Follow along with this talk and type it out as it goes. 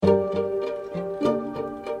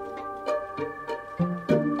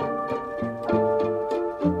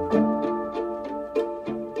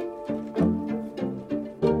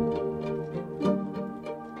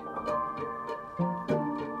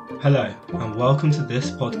Hello, and welcome to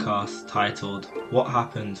this podcast titled What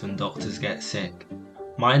Happens When Doctors Get Sick.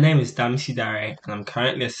 My name is Damsi Dare, and I'm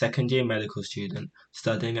currently a second year medical student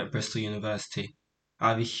studying at Bristol University. I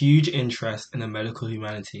have a huge interest in the medical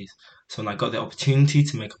humanities, so when I got the opportunity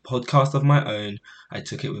to make a podcast of my own, I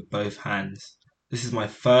took it with both hands. This is my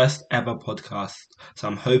first ever podcast, so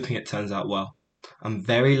I'm hoping it turns out well. I'm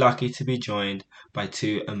very lucky to be joined by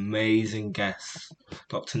two amazing guests.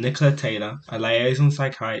 Dr. Nicola Taylor, a liaison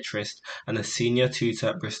psychiatrist and a senior tutor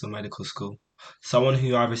at Bristol Medical School, someone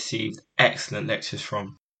who I received excellent lectures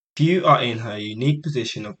from. Few are in her unique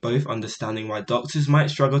position of both understanding why doctors might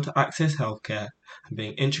struggle to access healthcare and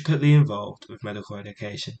being intricately involved with medical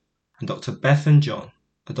education. And Dr. Bethan John,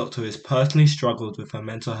 a doctor who has personally struggled with her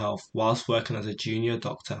mental health whilst working as a junior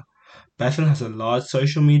doctor. Bethan has a large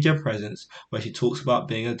social media presence where she talks about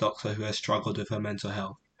being a doctor who has struggled with her mental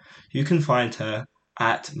health. You can find her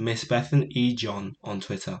at Miss Bethan E. John on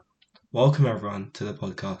Twitter. Welcome everyone to the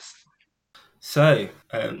podcast. So,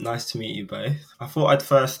 nice to meet you both. I thought I'd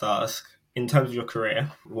first ask, in terms of your career,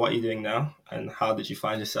 what are you doing now and how did you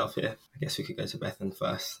find yourself here? I guess we could go to Bethan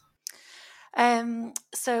first.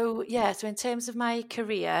 So in terms of my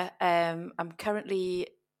career, I'm currently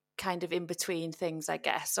kind of in between things, I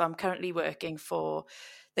guess. So I'm currently working for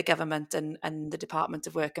the government and the Department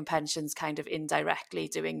of Work and Pensions, kind of indirectly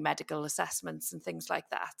doing medical assessments and things like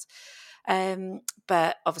that.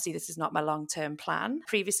 But obviously this is not my long-term plan.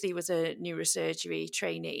 Previously was a neurosurgery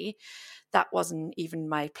trainee. That wasn't even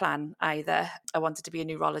my plan either. I wanted to be a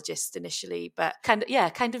neurologist initially, but kind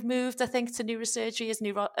of moved, I think, to neurosurgery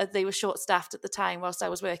as they were short-staffed at the time whilst I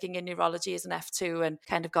was working in neurology as an F2, and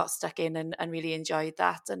kind of got stuck in and really enjoyed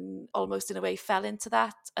that, and almost in a way fell into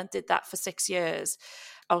that and did that for 6 years.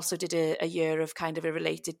 Also did a year of kind of a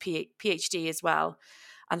related PhD as well,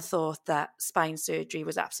 and thought that spine surgery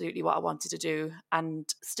was absolutely what I wanted to do, and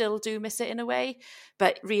still do miss it in a way,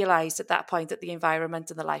 but realised at that point that the environment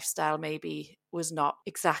and the lifestyle maybe was not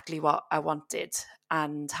exactly what I wanted,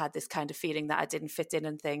 and had this kind of feeling that I didn't fit in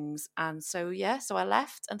and things. And so I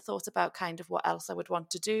left and thought about kind of what else I would want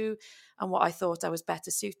to do and what I thought I was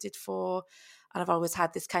better suited for. And I've always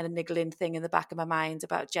had this kind of niggling thing in the back of my mind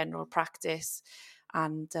about general practice.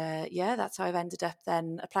 And that's how I've ended up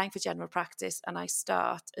then applying for general practice, and I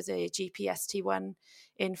start as a GP ST1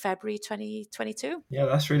 in February 2022. Yeah,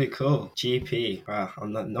 that's really cool. GP, wow,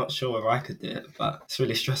 I'm not sure whether I could do it, but it's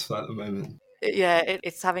really stressful at the moment. Yeah,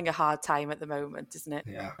 it's having a hard time at the moment, isn't it?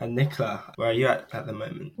 Yeah. And Nicola, where are you at the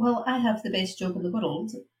moment? Well, I have the best job in the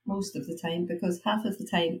world most of the time, because half of the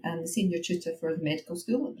time I'm the senior tutor for the medical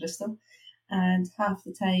school at Bristol, and half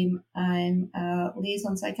the time I'm a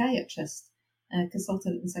liaison psychiatrist, a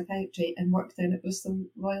consultant in psychiatry, and work down at Bristol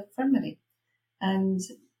Royal Infirmary. And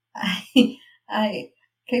I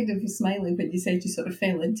kind of was smiling when you said you sort of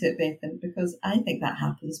fell into it, Bethan, because I think that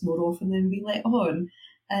happens more often than we let on.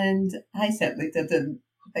 And I certainly didn't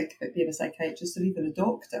think about being a psychiatrist or even a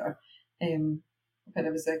doctor when I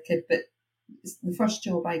was a kid. But the first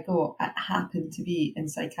job I got, it happened to be in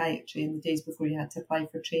psychiatry in the days before you had to apply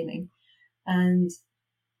for training. And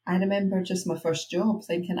I remember just my first job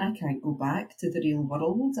thinking, I can't go back to the real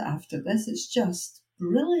world after this. It's just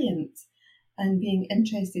brilliant. And being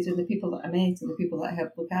interested in the people that I met and the people that I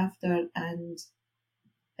helped look after. And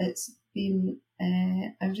it's been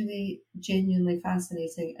a really genuinely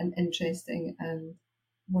fascinating and interesting and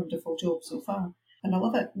wonderful job so far. And I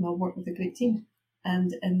love it, and I work with a great team.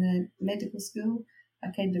 And in the medical school, I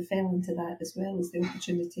kind of fell into that as well, as the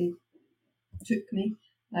opportunity took me.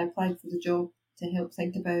 I applied for the job to help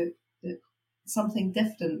think about something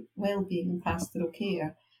different, well-being and pastoral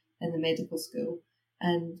care in the medical school.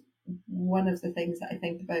 And one of the things that I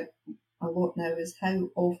think about a lot now is how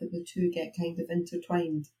often the two get kind of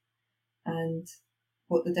intertwined, and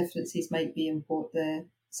what the differences might be and what the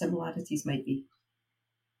similarities might be.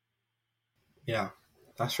 Yeah,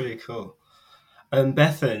 that's really cool.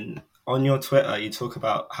 Bethan, on your Twitter, you talk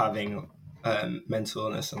about having mental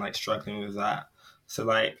illness and like struggling with that. So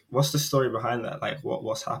like, what's the story behind that? Like,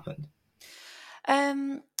 what's happened?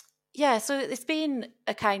 So it's been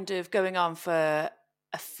a kind of going on for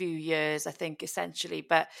a few years, I think, essentially.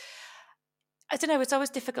 But I don't know, it's always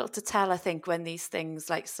difficult to tell, I think, when these things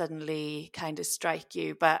like suddenly kind of strike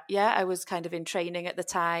you. But yeah, I was kind of in training at the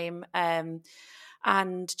time.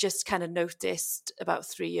 And just kind of noticed about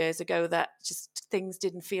 3 years ago that just things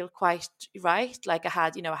didn't feel quite right. Like I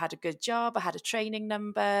had a good job, I had a training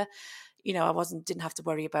number, I didn't have to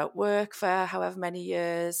worry about work for however many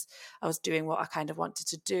years. I was doing what I kind of wanted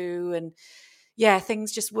to do. And yeah,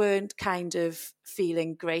 things just weren't kind of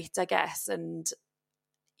feeling great, I guess. And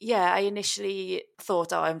yeah, I initially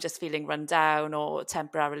thought, oh, I'm just feeling run down or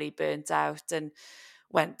temporarily burnt out, and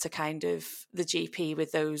went to kind of the GP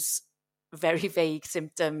with those very vague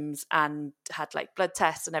symptoms and had like blood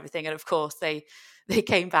tests and everything. And of course they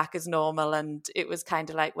came back as normal, and it was kind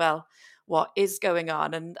of like, well, what is going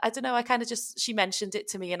on? And I don't know, I kind of just, she mentioned it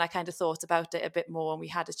to me and I kind of thought about it a bit more, and we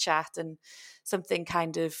had a chat and something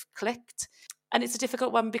kind of clicked. And it's a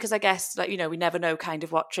difficult one because I guess, like, we never know kind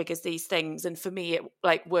of what triggers these things. And for me, it,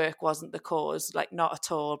 like, work wasn't the cause, like, not at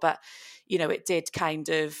all. But, it did kind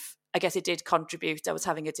of, I guess it did contribute. I was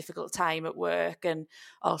having a difficult time at work, and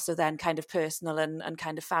also then kind of personal and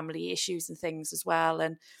kind of family issues and things as well.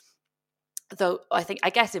 And though I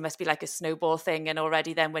guess it must be like a snowball thing. And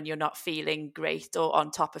already then when you're not feeling great or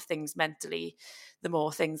on top of things mentally, the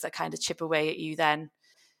more things that kind of chip away at you, then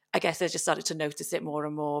I guess I just started to notice it more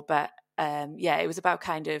and more. But yeah, it was about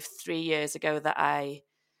kind of 3 years ago that I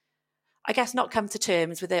guess not come to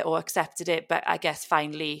terms with it or accepted it, but I guess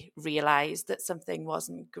finally realised that something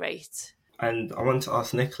wasn't great. And I want to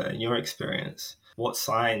ask Nicola, in your experience, what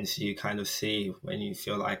signs do you kind of see when you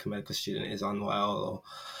feel like a medical student is unwell,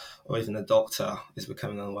 or even a doctor is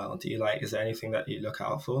becoming unwell? Is there anything that you look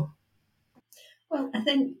out for? Well, I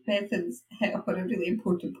think Bethan's hit up on a really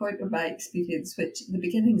important point of my experience, which the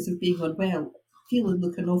beginnings of being unwell feel and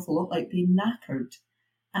look an awful lot like being knackered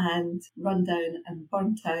and run down and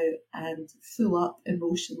burnt out and full up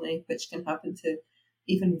emotionally, which can happen to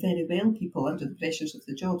even very well people under the pressures of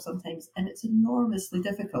the job sometimes. And it's enormously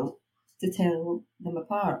difficult to tell them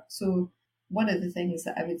apart. So one of the things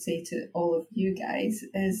that I would say to all of you guys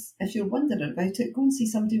is, if you're wondering about it, go and see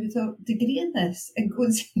somebody with a degree in this, and go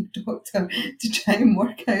and see a doctor to try and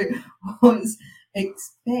work out what's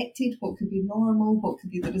expected, what could be normal, what could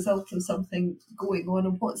be the result of something going on,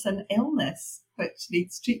 and what's an illness which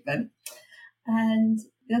needs treatment. And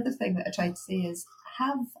the other thing that I try to say is,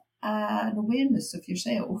 have an awareness of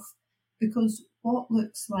yourself, because what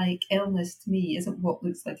looks like illness to me isn't what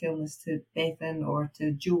looks like illness to Bethan or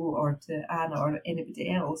to Joe or to Anna or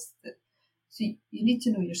anybody else. So you need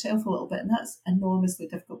to know yourself a little bit, and that's enormously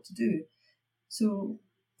difficult to do. So,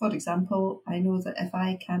 for example, I know that if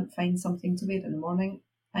I can't find something to wear in the morning,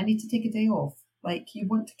 I need to take a day off. Like, you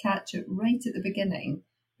want to catch it right at the beginning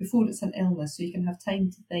before it's an illness, so you can have time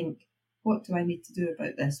to think, what do I need to do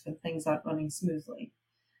about this when things aren't running smoothly?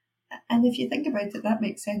 And if you think about it, that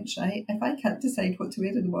makes sense, right? If I can't decide what to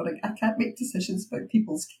wear in the morning, I can't make decisions about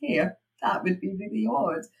people's care. That would be really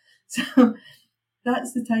odd. So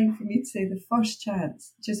that's the time for me to say, the first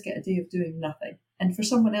chance, just get a day of doing nothing. And for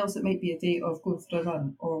someone else, it might be a day of going for a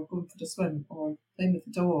run or going for a swim or playing with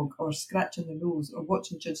the dog or scratching their nose or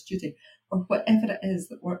watching Judge Judy or whatever it is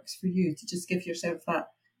that works for you, to just give yourself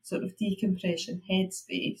that sort of decompression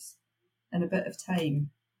headspace and a bit of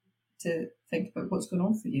time to think about what's going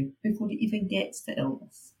on for you before it even gets to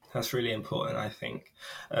illness. That's really important, I think.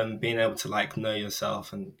 Being able to know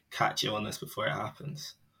yourself and catch illness before it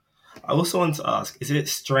happens. I also want to ask, is it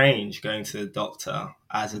strange going to the doctor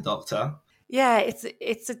as a doctor? Yeah,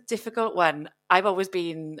 it's a difficult one. I've always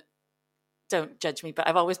been, don't judge me, but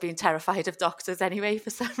I've always been terrified of doctors anyway, for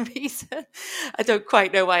some reason. I don't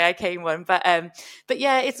quite know why I came one, but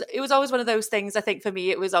yeah, it was always one of those things. I think for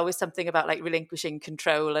me, it was always something about like relinquishing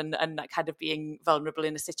control and kind of being vulnerable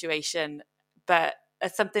in a situation. But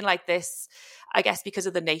something like this, I guess because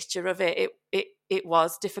of the nature of it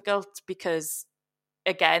was difficult, because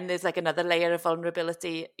again, there's like another layer of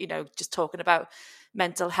vulnerability. Just talking about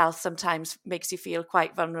mental health sometimes makes you feel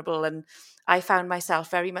quite vulnerable. And I found myself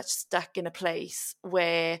very much stuck in a place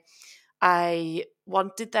where I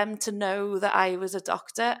wanted them to know that I was a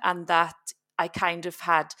doctor and that I kind of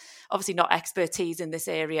had, obviously not expertise in this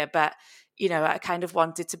area, but I kind of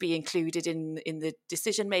wanted to be included in the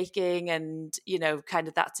decision making and, kind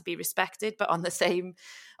of that to be respected. But on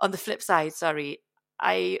the flip side,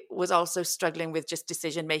 I was also struggling with just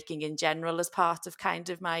decision making in general as part of kind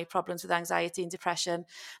of my problems with anxiety and depression.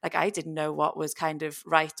 Like, I didn't know what was kind of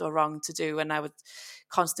right or wrong to do, and I would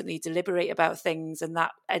constantly deliberate about things, and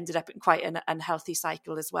that ended up in quite an unhealthy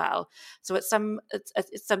cycle as well. So at some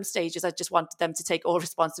stages, I just wanted them to take all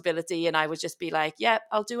responsibility, and I would just be like, "Yeah,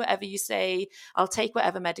 I'll do whatever you say. I'll take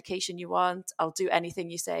whatever medication you want. I'll do anything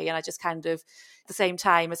you say." And I just kind of, at the same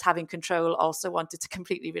time as having control, also wanted to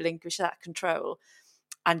completely relinquish that control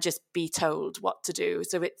and just be told what to do.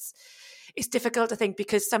 So it's difficult, I think,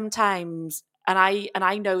 because sometimes, and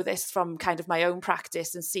I know this from kind of my own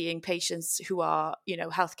practice and seeing patients who are,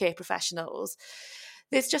 healthcare professionals,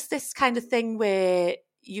 there's just this kind of thing where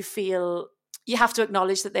you feel you have to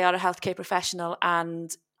acknowledge that they are a healthcare professional,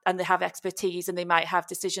 and and they have expertise and they might have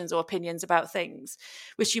decisions or opinions about things,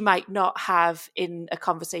 which you might not have in a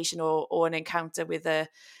conversation or an encounter with a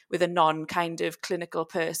non kind of clinical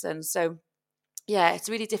person. So yeah, it's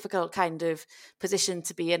a really difficult kind of position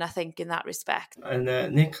to be in, I think, in that respect. And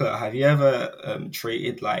Nicola, have you ever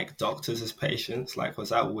treated like doctors as patients? Like, was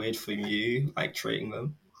that weird for you, like treating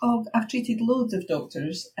them? Oh, I've treated loads of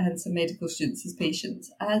doctors and some medical students as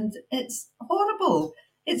patients, and it's horrible.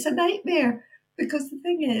 It's a nightmare, because the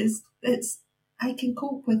thing is, I can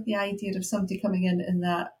cope with the idea of somebody coming in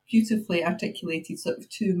that beautifully articulated sort of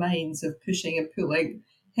two minds of pushing and pulling,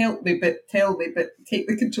 help me, but tell me, but take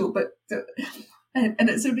the control, but... And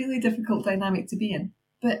it's a really difficult dynamic to be in.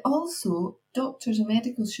 But also, doctors and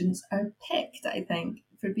medical students are picked, I think,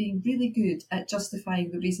 for being really good at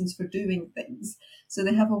justifying the reasons for doing things. So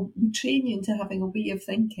we train you into having a way of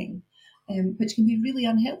thinking, which can be really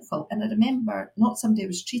unhelpful. And I remember, not somebody I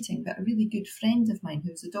was treating, but a really good friend of mine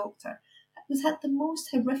who's a doctor, had the most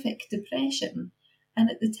horrific depression. And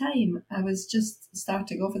at the time, I was just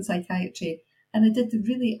starting off in psychiatry, and I did the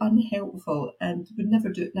really unhelpful and would never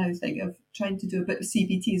do it now thing of trying to do a bit of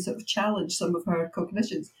CBT and sort of challenge some of her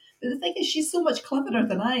cognitions. But the thing is, she's so much cleverer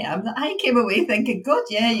than I am that I came away thinking, God,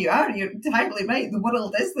 yeah, you are. You're entirely right. The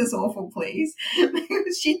world is this awful place.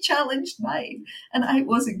 She challenged mine. And I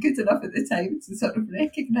wasn't good enough at the time to sort of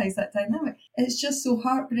recognise that dynamic. It's just so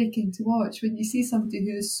heartbreaking to watch when you see somebody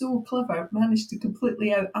who is so clever manage to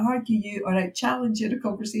completely out-argue you or out-challenge you in a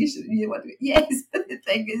conversation. And you want to, yes, but the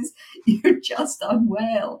thing is, you're just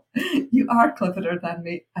unwell. You are cleverer than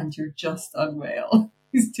me, and you're just unwell.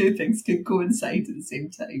 These two things can coincide at the same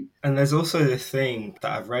time. And there's also this thing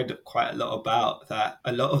that I've read quite a lot about, that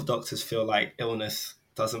a lot of doctors feel like illness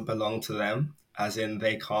doesn't belong to them, as in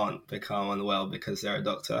they can't become unwell because they're a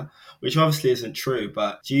doctor, which obviously isn't true.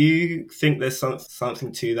 But do you think there's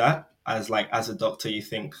something to that? As a doctor, you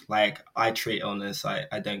think like, I treat illness, I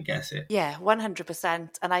don't get it. Yeah, 100%.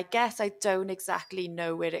 And I guess I don't exactly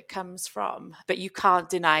know where it comes from, but you can't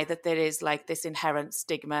deny that there is like this inherent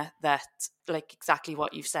stigma that, like exactly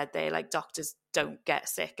what you've said there, like doctors don't get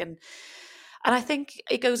sick. And I think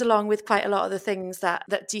it goes along with quite a lot of the things that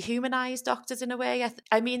dehumanize doctors in a way.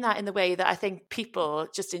 I mean that in the way that I think people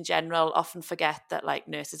just in general often forget that like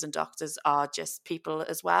nurses and doctors are just people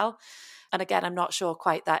as well. And again, I'm not sure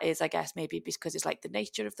quite that is, I guess, maybe because it's like the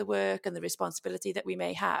nature of the work and the responsibility that we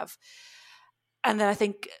may have. And then I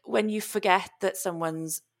think when you forget that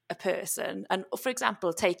someone's a person, and for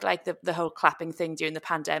example, take like the whole clapping thing during the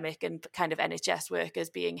pandemic and kind of NHS workers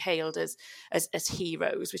being hailed as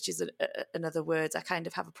heroes, which is another word I kind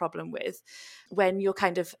of have a problem with. When you're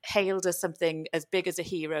kind of hailed as something as big as a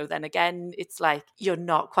hero, then again, it's like you're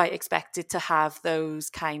not quite expected to have those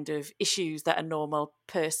kind of issues that a normal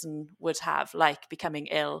person would have, like becoming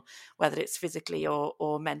ill, whether it's physically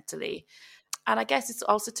or mentally. And I guess it's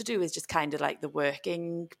also to do with just kind of like the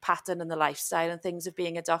working pattern and the lifestyle and things of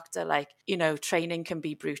being a doctor. Like, you know, training can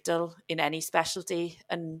be brutal in any specialty,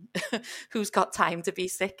 and who's got time to be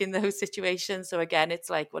sick in those situations? So again, it's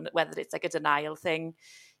like whether it's like a denial thing,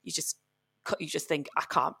 you just think, I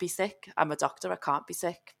can't be sick. I'm a doctor. I can't be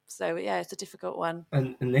sick. So yeah, it's a difficult one.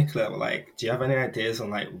 And Nicola, like, do you have any ideas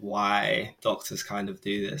on like why doctors kind of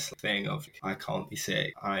do this thing of I can't be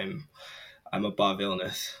sick, I'm above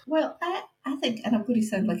illness? Well, I think, and I'm going to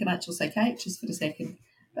sound like an actual psychiatrist for a second,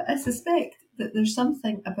 but I suspect that there's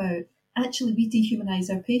something about actually we dehumanise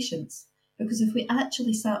our patients, because if we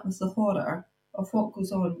actually sat with the horror of what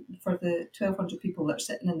goes on for the 1,200 people that are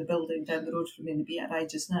sitting in the building down the road from me in the BRI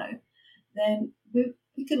just now, then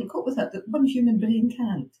we couldn't cope with that one human brain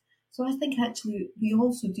can't. So I think actually we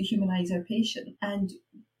also dehumanise our patient, and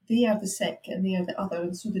they are the sick and they are the other,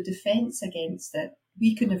 and so the defence against it,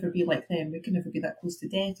 we can never be like them. We can never be that close to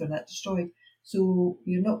death or that destroyed. So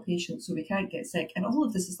we're not patients, so we can't get sick. And all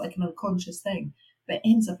of this is like an unconscious thing, but it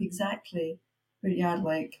ends up exactly where you are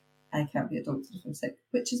like, I can't be a doctor if I'm sick,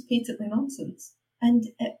 which is patently nonsense. And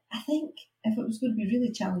I think if it was going to be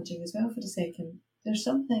really challenging as well for a second, there's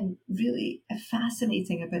something really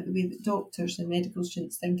fascinating about the way that doctors and medical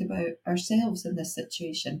students think about ourselves in this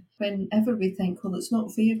situation. Whenever we think, well, it's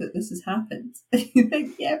not fair that this has happened, you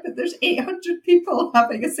think, yeah, but there's 800 people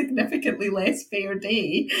having a significantly less fair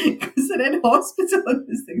day because they're in hospital and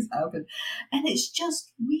these things happen. And it's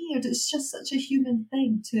just weird. It's just such a human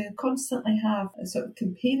thing to constantly have a sort of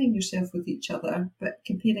comparing yourself with each other, but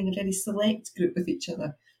comparing a very select group with each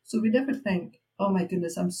other. So we never think, oh my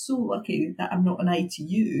goodness, I'm so lucky that I'm not an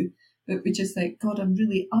ITU, but we just think, God, I'm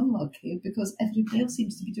really unlucky because everybody else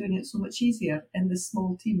seems to be doing it so much easier in this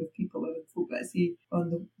small team of people who are folk that I see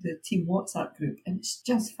on the team WhatsApp group, and it's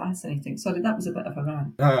just fascinating. Sorry, that was a bit of a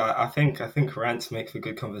rant. No, I think rants make for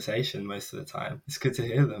good conversation most of the time. It's good to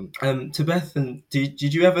hear them. To Bethan, did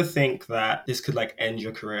you ever think that this could like end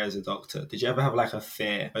your career as a doctor? Did you ever have like a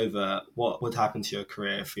fear over what would happen to your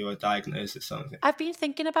career if you were diagnosed with something? I've been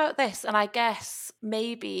thinking about this, and I guess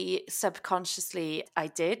maybe subconsciously I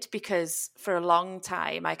did, because for a long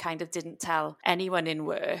time I kind of didn't tell anyone in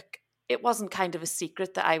work. It wasn't kind of a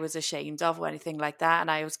secret that I was ashamed of or anything like that,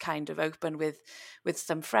 and I was kind of open with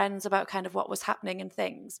some friends about kind of what was happening and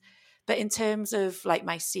things. But in terms of like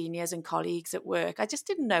my seniors and colleagues at work, I just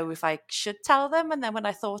didn't know if I should tell them. And then when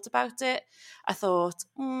I thought about it, I thought,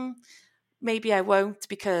 maybe I won't,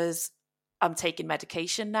 because I'm taking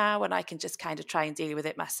medication now and I can just kind of try and deal with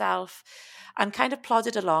it myself, and kind of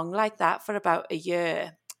plodded along like that for about a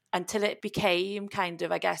year until it became kind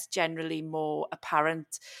of, I guess, generally more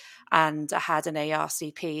apparent. And I had an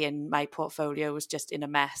ARCP and my portfolio was just in a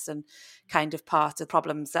mess. And kind of part of the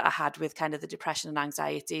problems that I had with kind of the depression and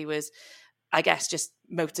anxiety was, I guess, just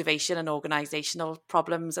motivation and organizational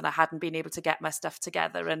problems, and I hadn't been able to get my stuff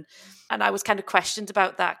together, and I was kind of questioned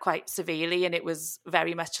about that quite severely. And it was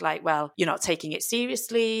very much like, well, you're not taking it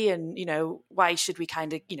seriously, and why should we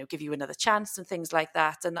kind of give you another chance and things like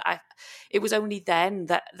that. And it was only then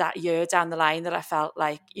that year down the line that I felt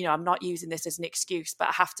like, I'm not using this as an excuse, but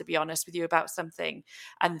I have to be honest with you about something,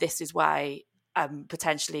 and this is why I'm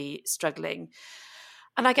potentially struggling.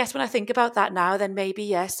 And I guess when I think about that now, then maybe,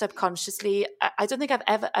 yes, subconsciously, I don't think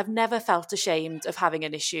I've never felt ashamed of having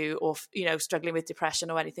an issue or, struggling with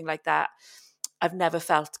depression or anything like that. I've never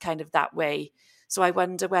felt kind of that way. So I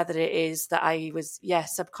wonder whether it is that I was,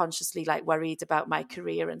 subconsciously like worried about my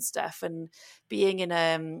career and stuff, and being in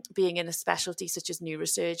a specialty such as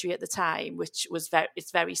neurosurgery at the time, which was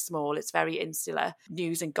it's very small, it's very insular.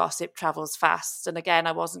 News and gossip travels fast, and again,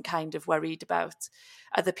 I wasn't kind of worried about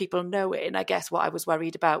other people knowing. I guess what I was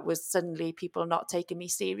worried about was suddenly people not taking me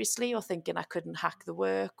seriously or thinking I couldn't hack the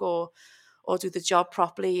work or do the job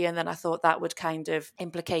properly. And then I thought that would kind of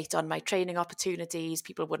implicate on my training opportunities.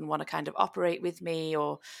 People wouldn't want to kind of operate with me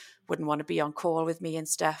or wouldn't want to be on call with me and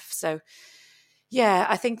stuff. So yeah,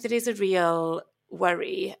 I think there is a real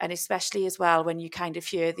worry. And especially as well, when you kind of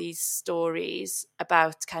hear these stories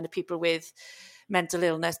about kind of people with mental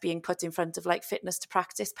illness being put in front of like fitness to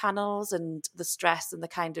practice panels, and the stress and the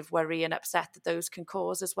kind of worry and upset that those can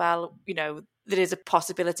cause as well. There is a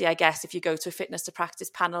possibility, I guess, if you go to a fitness to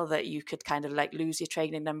practice panel, that you could kind of like lose your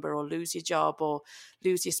training number or lose your job or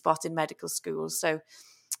lose your spot in medical school. So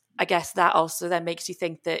I guess that also then makes you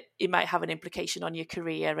think that it might have an implication on your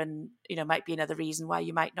career, and might be another reason why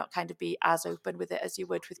you might not kind of be as open with it as you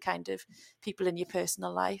would with kind of people in your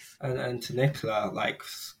personal life. And to Nicola, like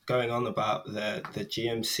going on about the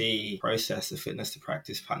GMC process, the fitness to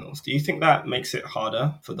practice panels, do you think that makes it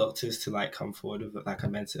harder for doctors to like come forward with like a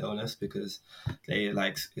mental illness, because they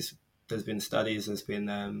like there's been studies, there's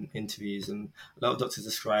been interviews, and a lot of doctors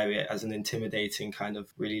describe it as an intimidating kind of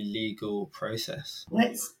really legal process?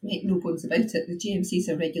 Let's make no bones about it. The GMC is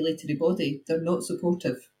a regulatory body. They're not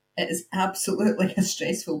supportive. It is absolutely a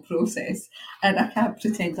stressful process, and I can't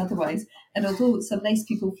pretend otherwise. And although some nice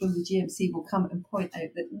people from the GMC will come and point out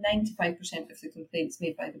that 95% of the complaints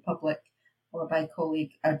made by the public or by a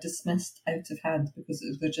colleague are dismissed out of hand because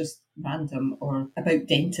they're just random, or about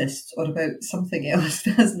dentists or about something else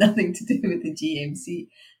that has nothing to do with the GMC,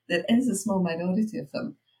 there is a small minority of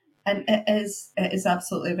them. And it is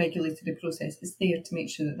absolutely a regulatory process. It's there to make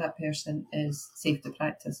sure that that person is safe to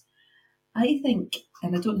practice. I think,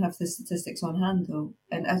 and I don't have the statistics on hand though,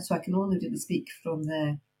 and so I can only really speak from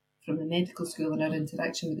the medical school and our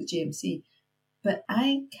interaction with the GMC, but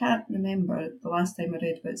I can't remember the last time I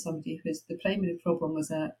read about somebody whose the primary problem was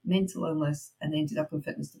a mental illness and ended up in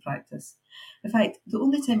fitness to practice. In fact, the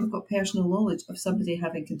only time I've got personal knowledge of somebody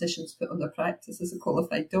having conditions put on their practice as a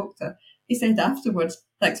qualified doctor, he said afterwards,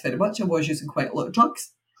 "Thanks very much, I was using quite a lot of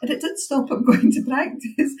drugs." And it didn't stop him going to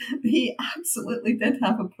practice. But he absolutely did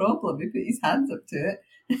have a problem. He put his hands up to it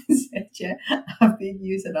and said, "Yeah, I've been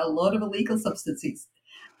using a lot of illegal substances."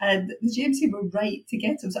 And the GMC were right to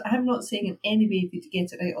get him. So I'm not saying in any way they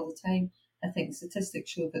get it right all the time. I think statistics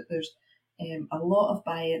show that there's a lot of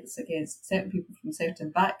bias against certain people from certain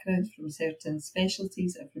backgrounds, from certain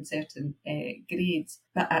specialties, and from certain grades.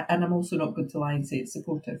 And I'm also not going to lie and say it's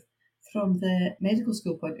supportive. From the medical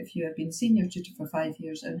school point of view, I've been senior tutor for 5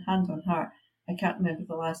 years, and hand on heart, I can't remember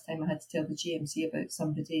the last time I had to tell the GMC about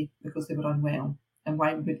somebody because they were unwell and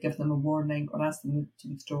why we would give them a warning or ask them to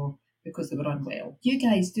withdraw because they were unwell. You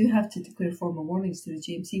guys do have to declare formal warnings to the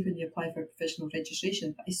GMC when you apply for provisional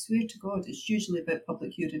registration, but I swear to God, it's usually about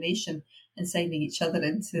public urination and signing each other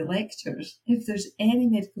into lectures. If there's any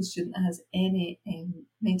medical student that has any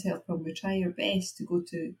mental health problem, we try our best to go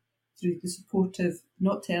through the supportive,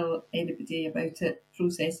 not tell anybody about it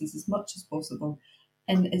processes as much as possible.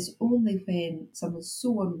 And it's only when someone's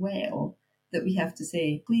so unwell that we have to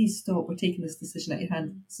say, please stop, we're taking this decision out of your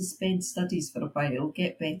hand, suspend studies for a while,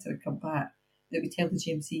 get better and come back, that we tell the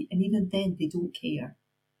GMC. And even then they don't care,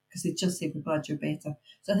 because they just say, we're glad you're better.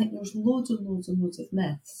 So I think there's loads and loads and loads of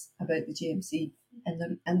myths about the GMC,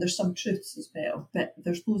 and there's some truths as well. But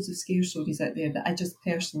there's loads of scare stories out there that I just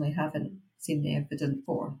personally haven't seen the evidence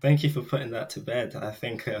for. Thank you for putting that to bed. I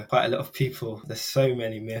think quite a lot of people, there's so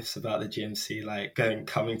many myths about the GMC, like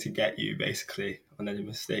coming to get you basically on any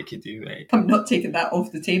mistake you do make. I'm not taking that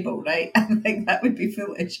off the table, right? I think that would be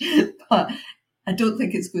foolish. But I don't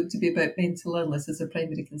think it's going to be about mental illness as a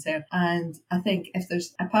primary concern. And I think if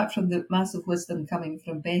there's, apart from the massive wisdom coming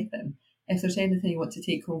from Bethan, if there's anything you want to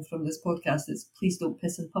take home from this podcast, it's please don't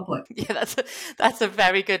piss in public. Yeah, that's a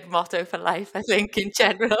very good motto for life, I think, in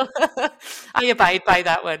general. I abide by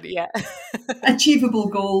that one, yeah. Achievable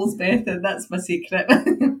goals, Bethan, that's my secret.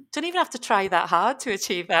 Don't even have to try that hard to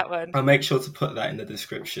achieve that one. I'll make sure to put that in the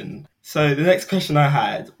description. So the next question I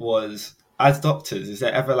had was, as doctors, is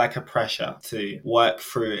there ever like a pressure to work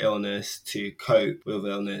through illness, to cope with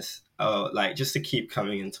illness, or like just to keep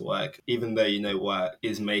coming into work, even though you know work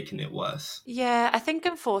is making it worse? Yeah, I think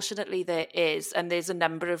unfortunately there is, and there's a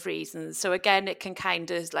number of reasons. So again, it can kind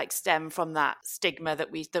of like stem from that stigma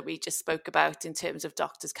that we just spoke about in terms of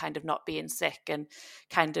doctors kind of not being sick and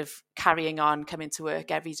kind of carrying on, coming to work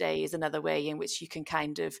every day is another way in which you can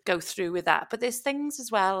kind of go through with that. But there's things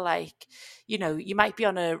as well, like, you know, you might be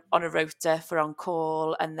on a rota for on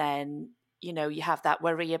call, and then you know, you have that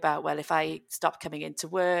worry about, well, if I stop coming into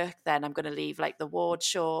work, then I'm going to leave like the ward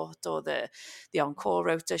short or the on-call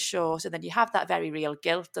rota short. And then you have that very real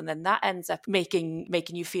guilt. And then that ends up making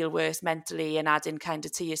you feel worse mentally and adding kind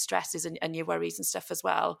of to your stresses and your worries and stuff as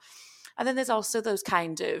well. And then there's also those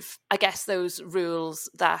kind of, I guess, those rules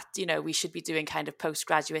that, you know, we should be doing kind of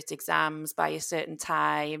postgraduate exams by a certain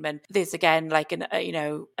time. And there's, again, like an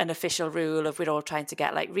official rule of we're all trying to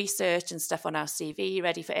get like research and stuff on our CV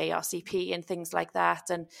ready for ARCP and things like that.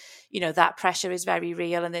 And, you know, that pressure is very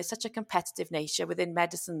real. And there's such a competitive nature within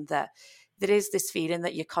medicine that there is this feeling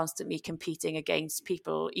that you're constantly competing against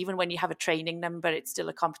people. Even when you have a training number, it's still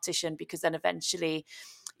a competition, because then eventually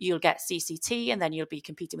you'll get CCT and then you'll be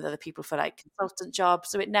competing with other people for like consultant jobs.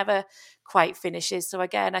 So it never quite finishes. So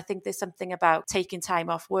again, I think there's something about taking time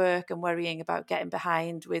off work and worrying about getting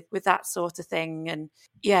behind with that sort of thing. And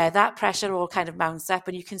yeah, that pressure all kind of mounts up,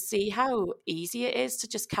 and you can see how easy it is to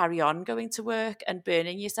just carry on going to work and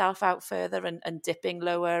burning yourself out further and dipping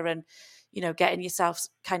lower and, you know, getting yourself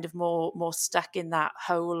kind of more stuck in that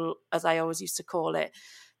hole, as I always used to call it,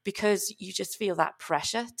 because you just feel that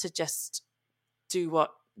pressure to just do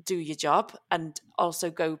your job and also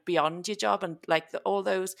go beyond your job, and like all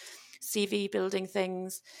those CV building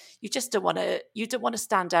things. You don't want to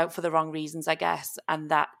stand out for the wrong reasons, I guess, and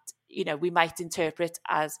that, you know, we might interpret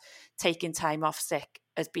as taking time off sick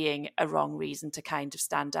as being a wrong reason to kind of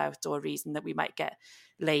stand out, or a reason that we might get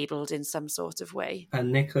labelled in some sort of way.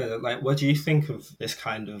 And Nicola, like, what do you think of this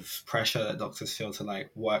kind of pressure that doctors feel to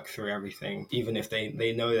like work through everything, even if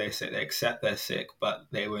they know they're sick, they accept they're sick, but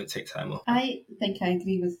they won't take time off? I think I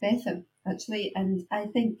agree with Bethan, actually, and I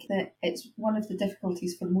think that it's one of the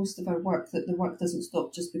difficulties for most of our work, that the work doesn't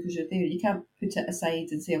stop just because you're there. You can't put it aside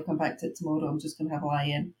and say, I'll come back to it tomorrow, I'm just going to have a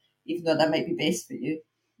lie-in, even though that might be best for you.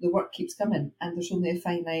 The work keeps coming, and there's only a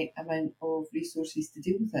finite amount of resources to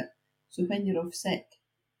deal with it. So when you're off sick,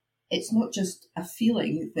 it's not just a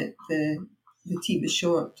feeling that the team is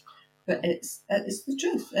short, but it's the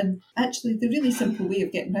truth. And actually, the really simple way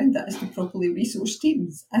of getting around that is to properly resource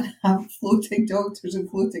teams and have floating doctors and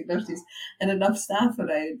floating nurses and enough staff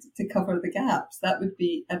around to cover the gaps. That would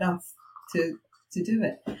be enough to do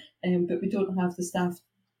it. But we don't have the staff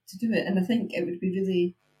to do it. And I think it would be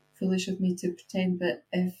really foolish of me to pretend that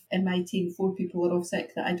if in my team 4 people are off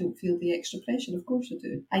sick that I don't feel the extra pressure. Of course I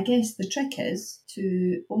do. I guess the trick is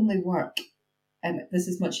to only work, and this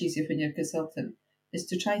is much easier when you're a consultant, is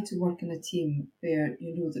to try to work in a team where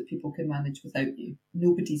you know that people can manage without you.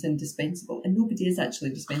 Nobody's indispensable, and nobody is actually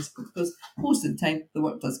indispensable, because most of the time the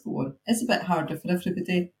work does go on. It's a bit harder for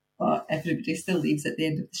everybody, but everybody still leaves at the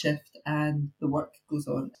end of the shift and the work goes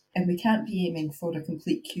on. And we can't be aiming for a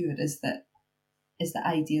complete cure, is the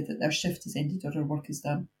idea that their shift is ended or their work is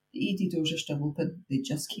done. the ED doors are still open. They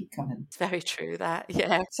just keep coming. It's very true, that,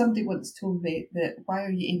 yeah. Somebody once told me that, why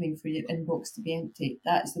are you aiming for your inbox to be empty?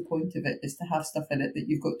 That's the point of it, is to have stuff in it that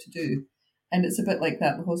you've got to do. And it's a bit like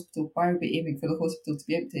that in the hospital. Why are we aiming for the hospital to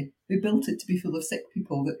be empty? We built it to be full of sick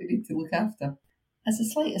people that we need to look after. As a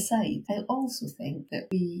slight aside, I also think that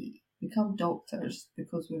we become doctors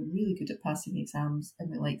because we're really good at passing exams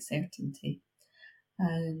and we like certainty.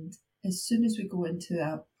 And as soon as we go into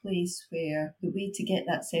a place where the way to get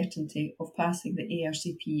that certainty of passing the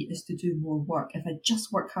ARCP is to do more work, if I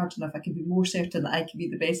just work hard enough, I can be more certain that I can be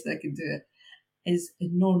the best that I can do it, is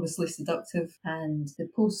enormously seductive. And the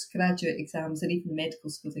postgraduate exams and even the medical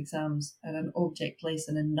school exams are an object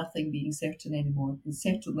lesson in nothing being certain anymore. And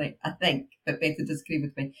certainly, I think, but Beth would disagree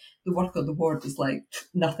with me, the work on the ward is like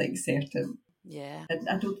nothing certain. Yeah. And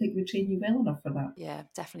I don't think we train you well enough for that. Yeah,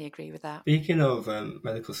 definitely agree with that. Speaking of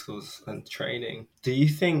medical schools and training, do you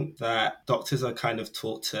think that doctors are kind of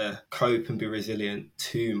taught to cope and be resilient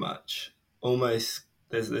too much? Almost,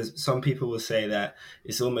 there's some people will say that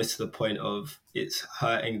it's almost to the point of it's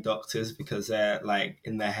hurting doctors because they're like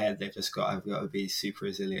in their head, they've just got, I've got to be super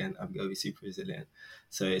resilient, I've got to be super resilient.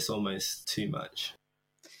 So it's almost too much.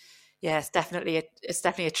 Yeah, it's definitely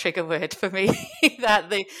a trigger word for me. That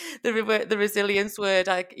the resilience word.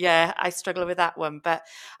 I struggle with that one, but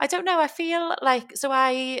I don't know. I feel like so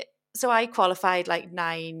I qualified like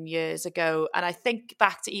 9 years ago, and I think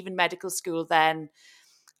back to even medical school then.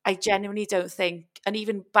 I genuinely don't think, and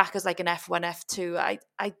even back as like an F1, F2,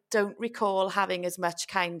 I don't recall having as much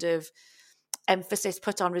kind of emphasis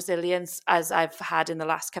put on resilience as I've had in the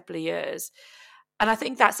last couple of years. And I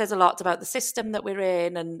think that says a lot about the system that we're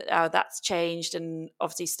in and how that's changed. And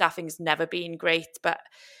obviously staffing's never been great, but,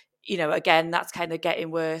 you know, again, that's kind of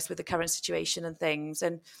getting worse with the current situation and things.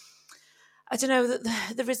 And I don't know,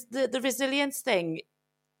 the resilience thing,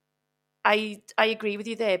 I agree with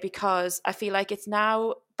you there, because I feel like it's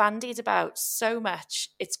now bandied about so much.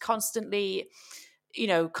 It's constantly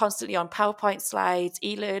on PowerPoint slides,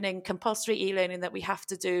 e-learning, compulsory e-learning that we have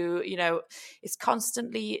to do, it's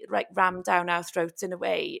constantly like rammed down our throats in a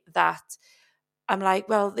way that I'm like,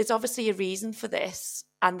 well, there's obviously a reason for this.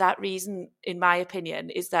 And that reason, in my opinion,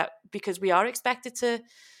 is that because we are expected to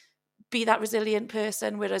be that resilient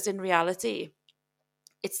person, whereas in reality,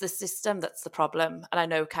 it's the system that's the problem. And I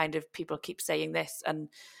know kind of people keep saying this, and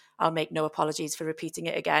I'll make no apologies for repeating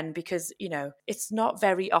it again, because, it's not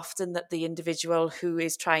very often that the individual who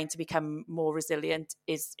is trying to become more resilient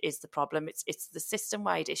is the problem. It's the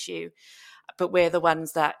system-wide issue, but we're the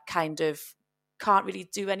ones that kind of can't really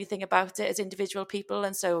do anything about it as individual people.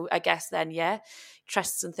 And so I guess then,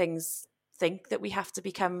 trusts and things think that we have to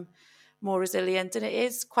become more resilient. And it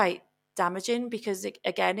is quite damaging because,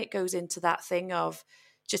 it goes into that thing of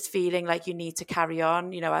just feeling like you need to carry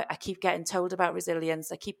on. I keep getting told about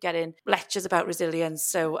resilience. I keep getting lectures about resilience.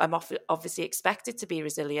 So I'm obviously expected to be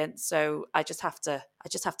resilient. So I just have to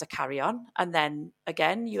carry on. And then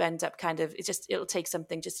again, you end up kind of, it'll take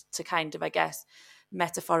something just to kind of, I guess,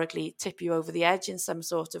 metaphorically tip you over the edge in some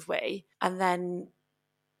sort of way. And then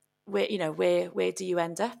where do you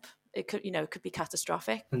end up? It could be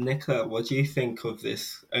catastrophic. And Nicola, what do you think of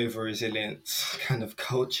this over-resilience kind of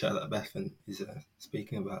culture that Bethan is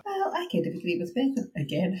speaking about? Well, I kind of agree with Bethan.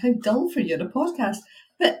 Again, how dull for you on a podcast.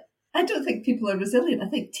 But I don't think people are resilient. I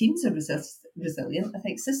think teams are resilient. I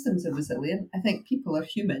think systems are resilient. I think people are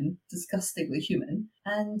human, disgustingly human.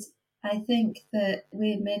 And I think that the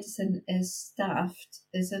way medicine is staffed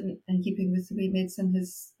isn't in keeping with the way medicine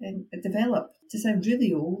has developed. To sound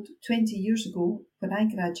really old, 20 years ago, when I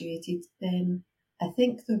graduated, then I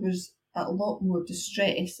think there was a lot more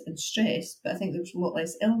distress and stress, but I think there was a lot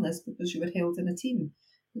less illness because you were held in a team.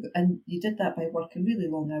 And you did that by working really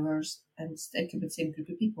long hours and sticking with the same group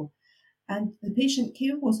of people. And the patient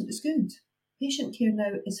care wasn't as good. Patient care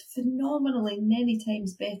now is phenomenally many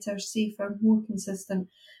times better, safer, more consistent,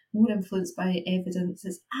 more influenced by evidence.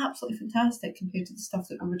 It's absolutely fantastic compared to the stuff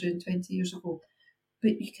that we were doing 20 years ago.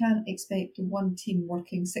 But you can't expect one team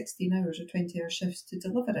working 16 hours or 20-hour shifts to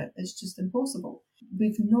deliver it. It's just impossible.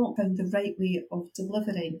 We've not found the right way of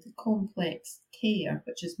delivering the complex care,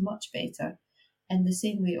 which is much better, in the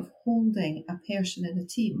same way of holding a person in a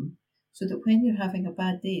team, so that when you're having a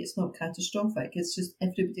bad day, it's not catastrophic. It's just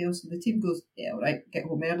everybody else in the team goes, yeah, all right, get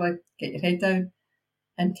home early, get your head down,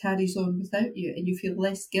 and carries on without you. And you feel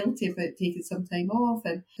less guilty about taking some time off.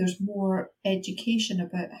 And there's more education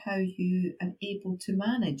about how you are able to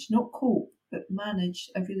manage, not cope, but manage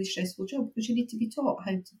a really stressful job, because you need to be taught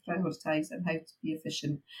how to prioritise and how to be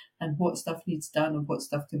efficient and what stuff needs done and what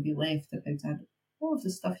stuff can be left and how to handle all of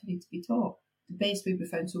the stuff you need to be taught. The best way we've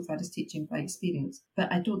found so far is teaching by experience.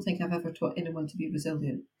 But I don't think I've ever taught anyone to be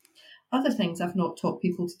resilient. Other things I've not taught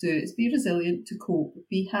people to do is be resilient, to cope,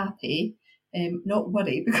 be happy, not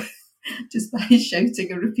worry, because just by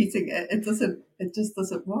shouting and repeating it, it just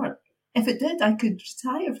doesn't work. If it did, I could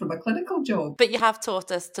retire from a clinical job. But you have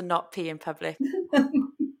taught us to not pee in public.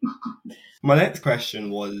 My next question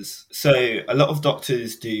was, so a lot of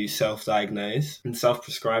doctors do self-diagnose and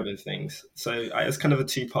self-prescribe and things. So it's kind of a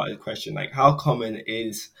two-parted question. Like, how common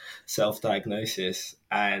is self-diagnosis,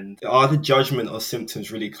 and are the judgment or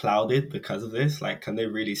symptoms really clouded because of this? Like, can they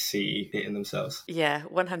really see it in themselves? Yeah,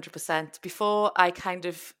 100%. Before I kind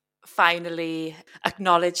of finally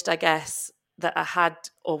acknowledged, I guess, that I had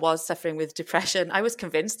or was suffering with depression, I was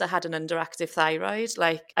convinced I had an underactive thyroid.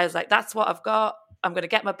 Like, I was like, that's what I've got. I'm going to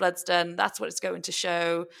get my bloods done. That's what it's going to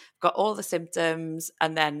show. Got all the symptoms.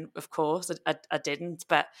 And then, of course, I didn't.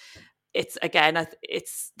 But it's, again,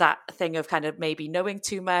 it's that thing of kind of maybe knowing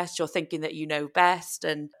too much or thinking that you know best.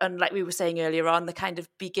 And like we were saying earlier on, the kind of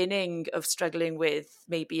beginning of struggling with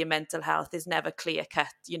maybe your mental health is never clear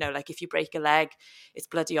cut. You know, like if you break a leg, it's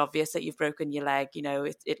bloody obvious that you've broken your leg. You know,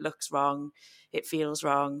 it looks wrong. It feels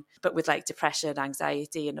wrong. But with like depression,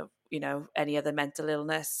 anxiety, and, you know, any other mental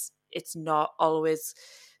illness, it's not always,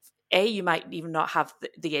 A, you might even not have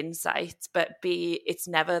the insight, but B, it's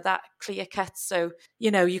never that clear cut. So, you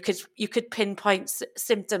know, you could pinpoint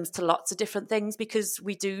symptoms to lots of different things because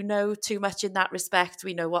we do know too much in that respect.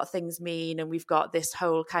 We know what things mean, and we've got this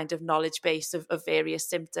whole kind of knowledge base of various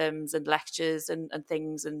symptoms and lectures and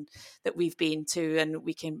things and that we've been to, and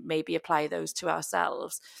we can maybe apply those to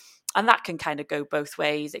ourselves. And that can kind of go both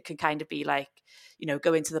ways. It can kind of be like, you know,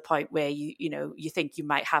 going to the point where you think you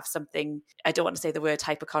might have something, I don't want to say the word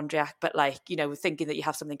hypochondriac, but like, you know, thinking that you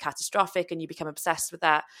have something catastrophic and you become obsessed with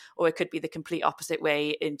that. Or it could be the complete opposite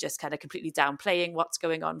way in just kind of completely downplaying what's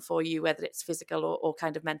going on for you, whether it's physical or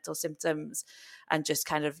kind of mental symptoms, and just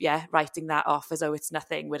kind of, writing that off as though it's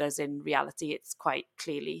nothing, whereas in reality, it's quite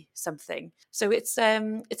clearly something. So it's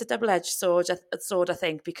a double-edged sword, I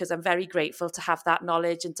think, because I'm very grateful to have that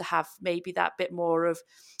knowledge and to have maybe that bit more of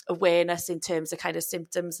awareness in terms of kind of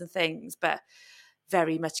symptoms and things, but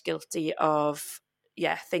very much guilty of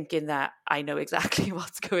thinking that I know exactly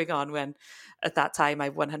what's going on when at that time I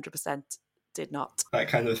 100% did not. That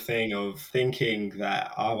kind of thing of thinking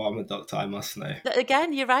that, oh, I'm a doctor, I must know.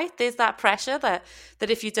 Again, you're right, there's that pressure that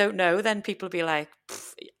if you don't know, then people be like,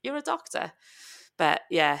 you're a doctor. But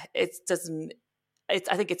it doesn't,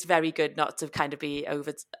 I think it's very good not to kind of be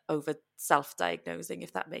over self-diagnosing,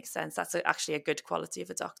 if that makes sense. That's actually a good quality of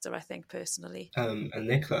a doctor, I think, personally. And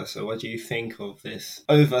Nicola, so what do you think of this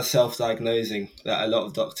over self-diagnosing that a lot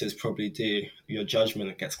of doctors probably do? Your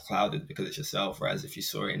judgment gets clouded because it's yourself, whereas if you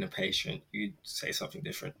saw it in a patient, you'd say something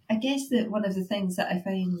different. I guess that one of the things that I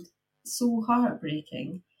find so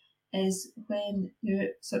heartbreaking is when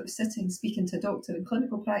you're sort of sitting speaking to a doctor in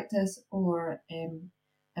clinical practice or and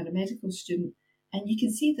a medical student, and you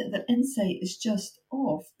can see that their insight is just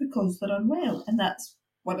off because they're unwell, and that's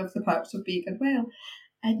one of the parts of being unwell.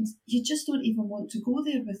 And you just don't even want to go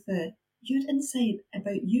there with your insight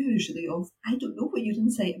about you usually of, I don't know what your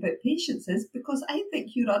insight about patients is because I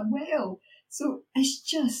think you're unwell. So it's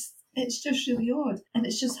just really odd. And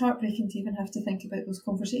it's just heartbreaking to even have to think about those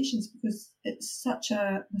conversations because it's such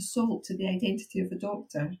an assault to the identity of the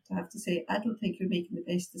doctor to have to say, I don't think you're making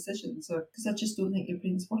the best decisions, or because I just don't think your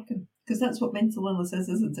brain's working. Because that's what mental illness is,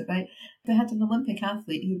 isn't it, right? We had an Olympic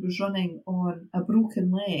athlete who was running on a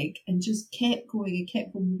broken leg and just kept going and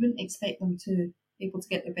kept going. We wouldn't expect them to be able to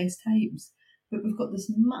get their best times. But we've got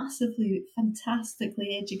this massively,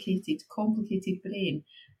 fantastically educated, complicated brain,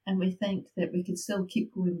 and we think that we can still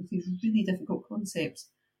keep going with these really difficult concepts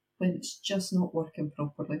when it's just not working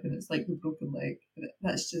properly, when it's like the broken leg.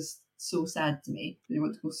 That's just so sad to me. You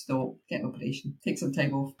want to go stop, get an operation, take some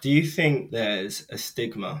time off. Do you think there's a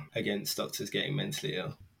stigma against doctors getting mentally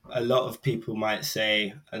ill? A lot of people might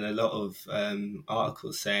say, and a lot of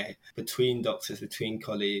articles say, between doctors, between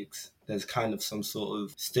colleagues, there's kind of some sort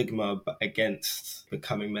of stigma against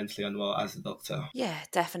becoming mentally unwell as a doctor. Yeah,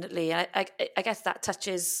 definitely. I guess that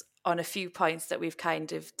touches on a few points that we've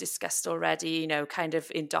kind of discussed already, you know, kind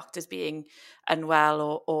of in doctors being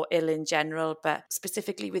unwell or ill in general, but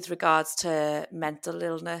specifically with regards to mental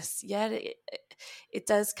illness, it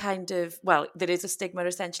does kind of, well, there is a stigma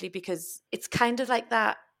essentially because it's kind of like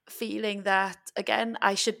that feeling that, again,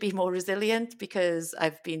 I should be more resilient because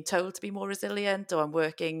I've been told to be more resilient, or I'm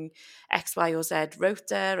working X, Y, or Z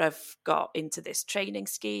rota, I've got into this training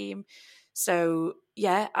scheme. So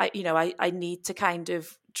yeah, I need to kind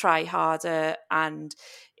of try harder, and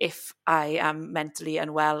if I am mentally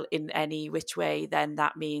unwell in any which way, then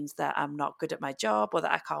that means that I'm not good at my job or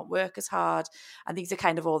that I can't work as hard. And these are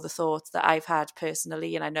kind of all the thoughts that I've had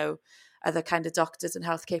personally, and I know other kind of doctors and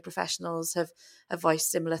healthcare professionals have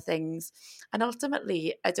voiced similar things. And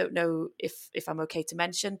ultimately, I don't know if I'm okay to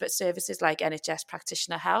mention, but services like NHS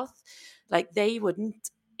Practitioner Health, like they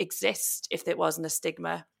wouldn't exist if there wasn't a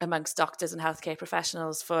stigma amongst doctors and healthcare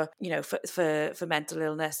professionals for mental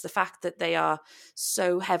illness. The fact that they are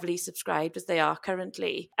so heavily subscribed as they are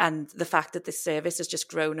currently, and the fact that this service has just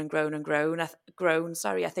grown and grown and grown,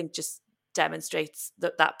 I think just demonstrates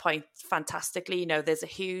that point fantastically. There's a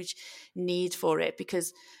huge need for it,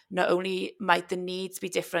 because not only might the needs be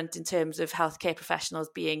different in terms of healthcare professionals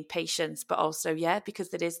being patients, but also,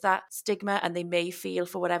 because there is that stigma, and they may feel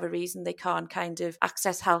for whatever reason they can't kind of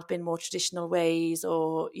access help in more traditional ways,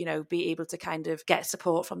 or, be able to kind of get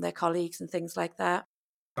support from their colleagues and things like that.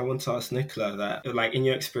 I want to ask Nicola that, like, in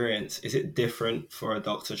your experience, is it different for a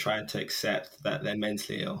doctor trying to accept that they're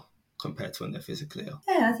mentally ill compared to when they're physically ill?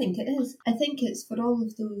 Yeah, I think it is. I think it's for all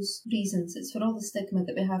of those reasons. It's for all the stigma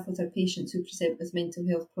that we have with our patients who present with mental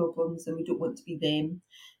health problems and we don't want to be them.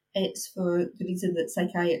 It's for the reason that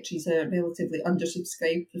psychiatry is a relatively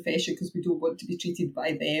undersubscribed profession because we don't want to be treated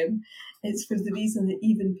by them. It's for the reason that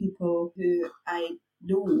even people who I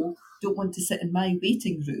know don't want to sit in my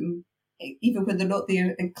waiting room, even when they're not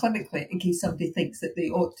there clinically, in case somebody thinks that they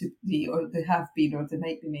ought to be, or they have been, or they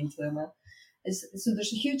might be mentally ill. So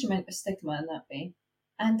there's a huge amount of stigma in that way.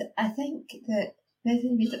 And I think that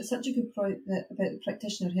Bethany made such a good point that about the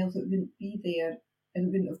practitioner health, it wouldn't be there and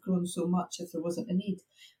it wouldn't have grown so much if there wasn't a need.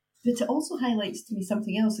 But it also highlights to me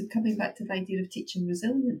something else, and coming back to the idea of teaching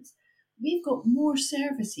resilience. We've got more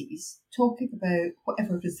services talking about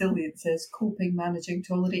whatever resilience is, coping, managing,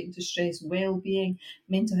 tolerating distress, well-being,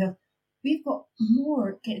 mental health. We've got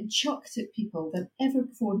more getting chucked at people than ever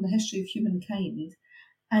before in the history of humankind.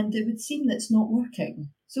 And it would seem that it's not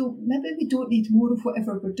working. So maybe we don't need more of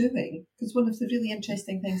whatever we're doing. Because one of the really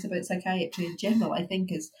interesting things about psychiatry in general, I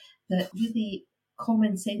think, is that really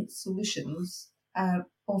common sense solutions are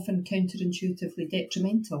often counterintuitively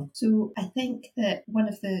detrimental. So I think that one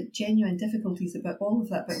of the genuine difficulties about all of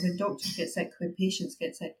that, but when doctors get sick, when patients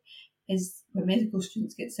get sick, is when medical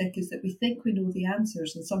students get sick, is that we think we know the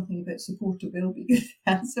answers and something about supportive well-being is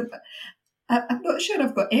the answer. But I'm not sure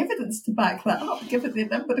I've got evidence to back that up, given the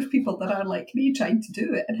number of people that are like me trying to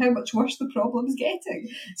do it and how much worse the problem's getting.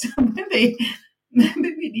 So maybe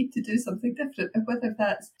we need to do something different, and whether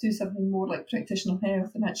that's do something more like practitioner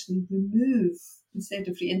health and actually remove, instead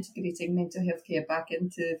of reintegrating mental health care back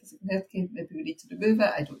into physical health care, maybe we need to remove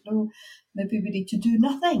it, I don't know. Maybe we need to do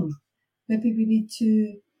nothing. Maybe we need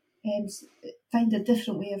to find a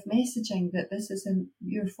different way of messaging that this isn't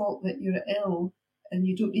your fault that you're ill, and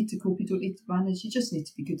you don't need to cope, you don't need to manage, you just need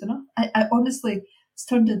to be good enough. I honestly, it's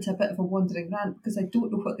turned into a bit of a wandering rant because I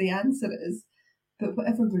don't know what the answer is, but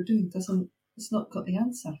whatever we're doing it's not got the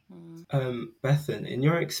answer. Bethan, in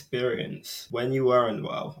your experience, when you were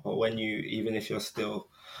unwell, or even if you're still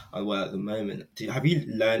unwell at the moment, have you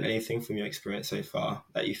learned anything from your experience so far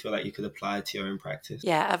that you feel like you could apply to your own practice?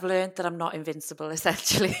 Yeah, I've learned that I'm not invincible,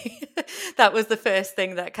 essentially. That was the first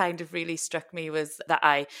thing that kind of really struck me, was that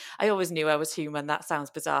I always knew I was human. That sounds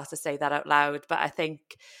bizarre to say that out loud, but I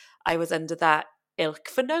think I was under that ilk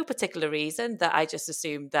for no particular reason, that I just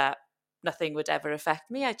assumed that nothing would ever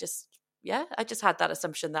affect me. I just had that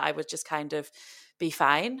assumption that I would just kind of be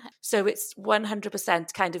fine. So it's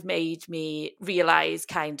 100% kind of made me realize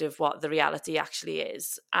kind of what the reality actually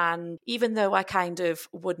is. And even though I kind of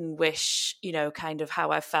wouldn't wish, kind of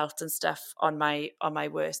how I felt and stuff on my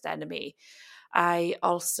worst enemy, I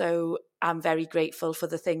also am very grateful for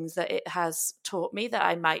the things that it has taught me that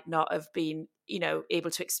I might not have been, able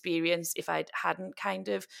to experience if I hadn't kind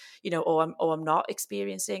of, or I'm not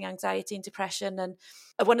experiencing anxiety and depression. And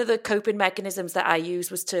one of the coping mechanisms that I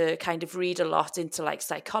used was to kind of read a lot into like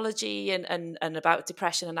psychology and about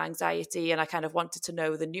depression and anxiety. And I kind of wanted to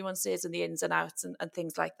know the nuances and the ins and outs and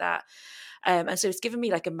things like that. And so it's given me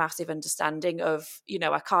like a massive understanding of,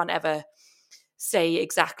 I can't ever say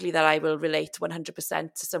exactly that I will relate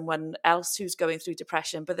 100% to someone else who's going through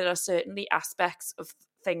depression, but there are certainly aspects of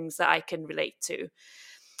things that I can relate to.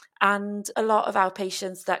 And a lot of our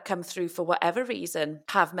patients that come through for whatever reason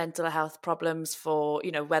have mental health problems, for,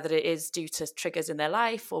 whether it is due to triggers in their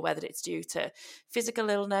life or whether it's due to physical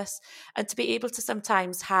illness. And to be able to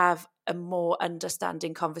sometimes have a more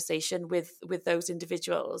understanding conversation with those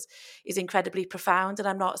individuals is incredibly profound. And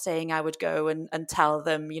I'm not saying I would go and tell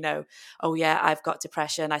them, you know, oh yeah, I've got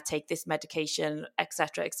depression, I take this medication,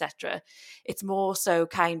 etc., etc. It's more so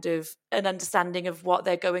kind of an understanding of what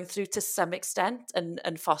they're going through to some extent,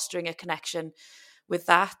 and fostering a connection with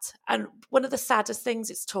that. And one of the saddest things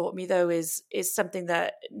it's taught me, though, is something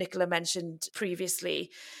that Nicola mentioned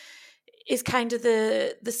previously, is kind of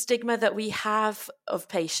the stigma that we have of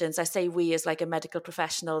patients. I say we as like a medical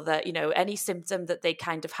professional, that, you know, any symptom that they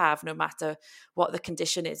kind of have, no matter what the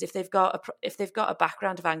condition is, if they've got a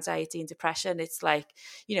background of anxiety and depression, it's like,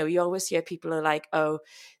 you know, you always hear people are like, oh,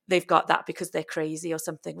 they've got that because they're crazy or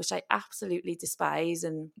something, which I absolutely despise.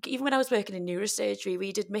 And even when I was working in neurosurgery,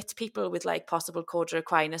 we'd admit people with like possible Cauda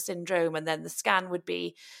equina syndrome, and then the scan would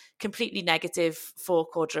be completely negative for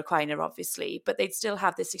Cauda equina, obviously, but they'd still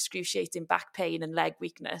have this excruciating back pain and leg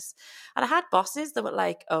weakness. And I had bosses that were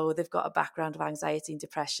like, oh, they've got a background of anxiety and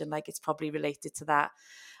depression, like it's probably related to that.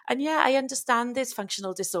 And yeah, I understand there's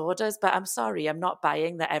functional disorders, but I'm sorry, I'm not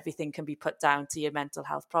buying that everything can be put down to your mental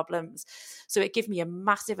health problems. So it gave me a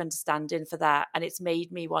massive understanding for that. And it's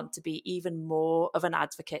made me want to be even more of an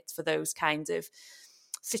advocate for those kinds of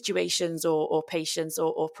situations or patients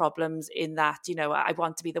or problems, in that, you know, I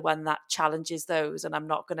want to be the one that challenges those. And I'm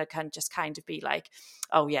not going to just kind of be like,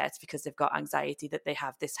 oh yeah, it's because they've got anxiety that they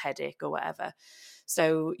have this headache or whatever.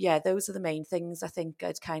 So yeah, those are the main things I think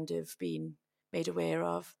I'd kind of been made aware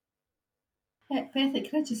of. Beth, can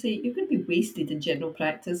I just say, you're going to be wasted in general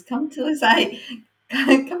practice. Come to us,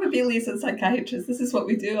 come and be liaison psychiatrist. This is what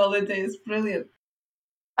we do all the day. It's brilliant.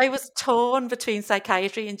 I was torn between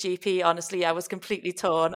psychiatry and GP, honestly. I was completely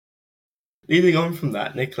torn. Leading on from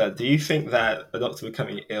that, Nicola, do you think that a doctor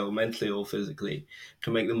becoming ill, mentally or physically,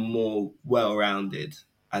 can make them more well-rounded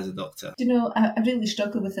as a doctor? You know, I really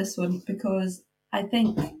struggle with this one, because I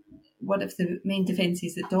think one of the main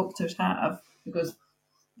defences that doctors have, because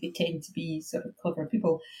they tend to be sort of clever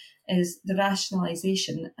people, is the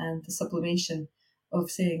rationalisation and the sublimation of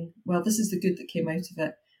saying, well, this is the good that came out of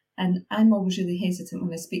it. And I'm always really hesitant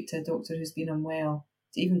when I speak to a doctor who's been unwell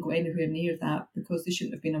to even go anywhere near that, because they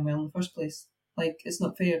shouldn't have been unwell in the first place. Like, it's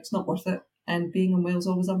not fair, it's not worth it. And being unwell is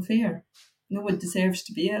always unfair. No one deserves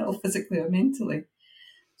to be ill, physically or mentally.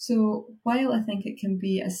 So while I think it can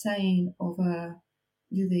be a sign of a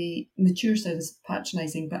really mature, sounds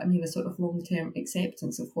patronising, but I mean a sort of long-term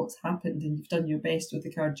acceptance of what's happened, and you've done your best with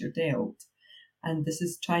the cards you're dealt, and this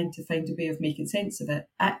is trying to find a way of making sense of it.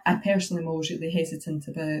 I personally am always really hesitant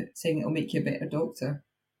about saying it'll make you a better doctor.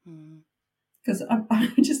 Because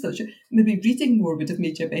I just thought maybe reading more would have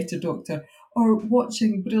made you a better doctor, or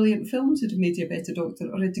watching brilliant films would have made you a better doctor,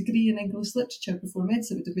 or a degree in English literature before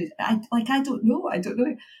medicine would have made. I don't know.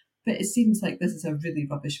 But it seems like this is a really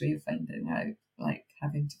rubbish way of finding out, like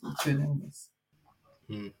having to go through an illness.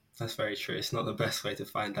 That's very true. It's not the best way to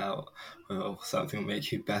find out whether something will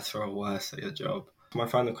make you better or worse at your job. My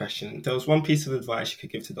final question, there was one piece of advice you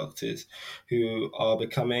could give to doctors who are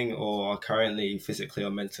becoming or are currently physically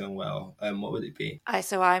or mentally unwell. What would it be?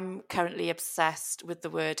 So I'm currently obsessed with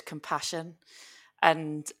the word compassion.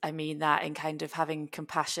 And I mean that in kind of having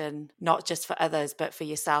compassion, not just for others, but for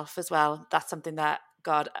yourself as well. That's something that,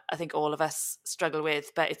 God, I think all of us struggle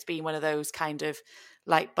with, but it's been one of those kind of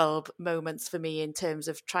light bulb moments for me in terms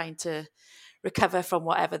of trying to recover from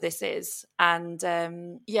whatever this is. And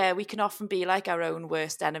we can often be like our own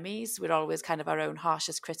worst enemies. We're always kind of our own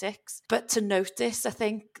harshest critics. But to notice, I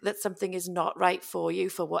think, that something is not right for you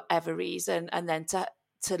for whatever reason, and then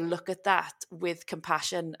to look at that with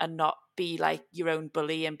compassion and not be like your own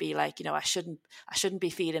bully and be like, you know, I shouldn't be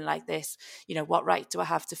feeling like this. You know, what right do I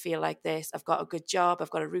have to feel like this? I've got a good job.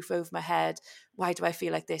 I've got a roof over my head. Why do I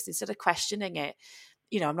feel like this? Instead of questioning it,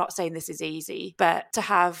 you know, I'm not saying this is easy, but to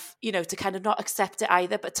have, you know, to kind of not accept it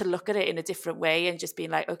either, but to look at it in a different way and just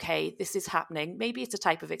being like, okay, this is happening. Maybe it's a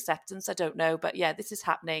type of acceptance. I don't know. But yeah, this is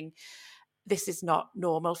happening. This is not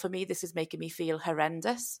normal for me. This is making me feel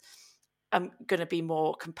horrendous. I'm going to be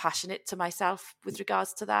more compassionate to myself with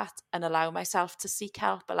regards to that, and allow myself to seek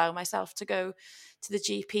help, allow myself to go to the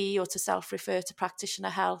GP or to self-refer to practitioner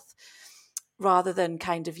health, rather than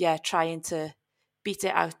kind of, trying to beat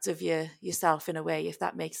it out of yourself in a way, if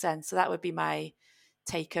that makes sense. So that would be my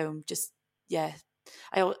take home. Just,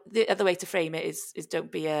 the other way to frame it is don't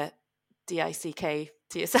be a DICK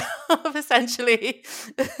to yourself, essentially.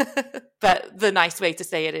 But the nice way to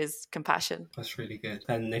say it is compassion. That's really good.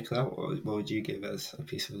 And Nicola, what would you give as a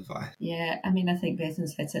piece of advice? Yeah, I mean, I think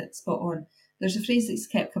Bethan's hit it spot on. There's a phrase that's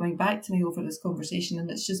kept coming back to me over this conversation,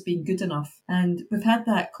 and it's just being good enough. And we've had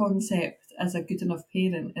that concept as a good enough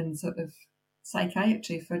parent in sort of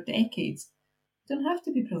psychiatry for decades. You don't have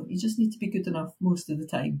to be brilliant. You just need to be good enough most of the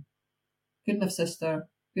time. Good enough sister,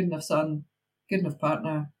 good enough son, good enough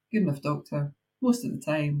partner, good enough doctor. Most of the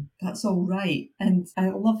time, that's all right. And I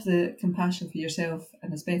love the compassion for yourself.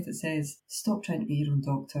 And as Beth says, stop trying to be your own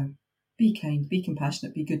doctor. Be kind, be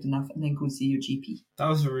compassionate, be good enough, and then go and see your GP. That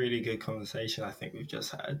was a really good conversation I think we've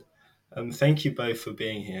just had. Thank you both for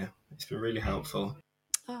being here. It's been really helpful.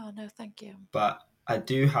 Oh, no, thank you. But I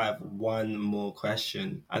do have one more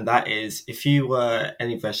question, and that is, if you were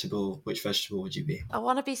any vegetable, which vegetable would you be? I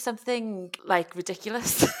want to be something like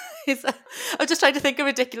ridiculous. I'm just trying to think of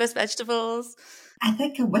ridiculous vegetables. I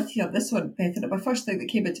think I'm with you on this one, Bethany. My first thing that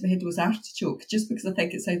came into my head was artichoke, just because I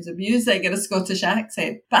think it sounds amusing in a Scottish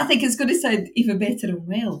accent. But I think it's going to sound even better in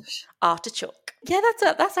Welsh. Artichoke. Yeah,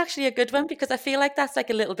 that's actually a good one, because I feel like that's like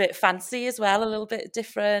a little bit fancy as well, a little bit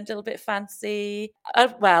different, a little bit fancy.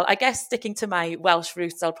 Well, I guess sticking to my Welsh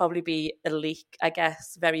roots, I'll probably be a leek, I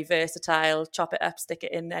guess. Very versatile, chop it up, stick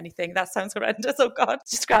it in anything. That sounds horrendous. Oh God,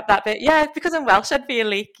 just scrap that bit. Yeah, because I'm Welsh, I'd be a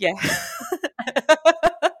leek, yeah.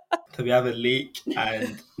 So we have a leek,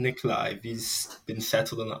 and Nicola, have you been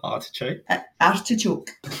settled on an artichoke?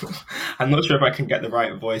 Artichoke. I'm not sure if I can get the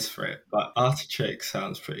right voice for it, but artichoke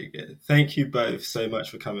sounds pretty good. Thank you both so much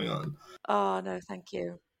for coming on. Oh, no, thank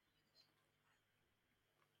you.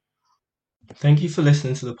 Thank you for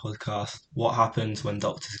listening to the podcast, What Happens When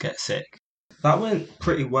Doctors Get Sick. That went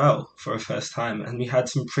pretty well for a first time, and we had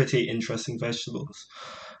some pretty interesting vegetables.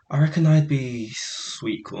 I reckon I'd be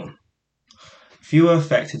sweet corn. If you were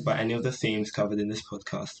affected by any of the themes covered in this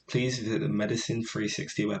podcast, please visit the Medicine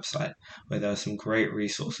 360 website, where there are some great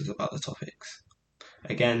resources about the topics.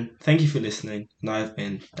 Again, thank you for listening, and I have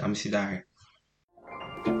been Damsi Dari.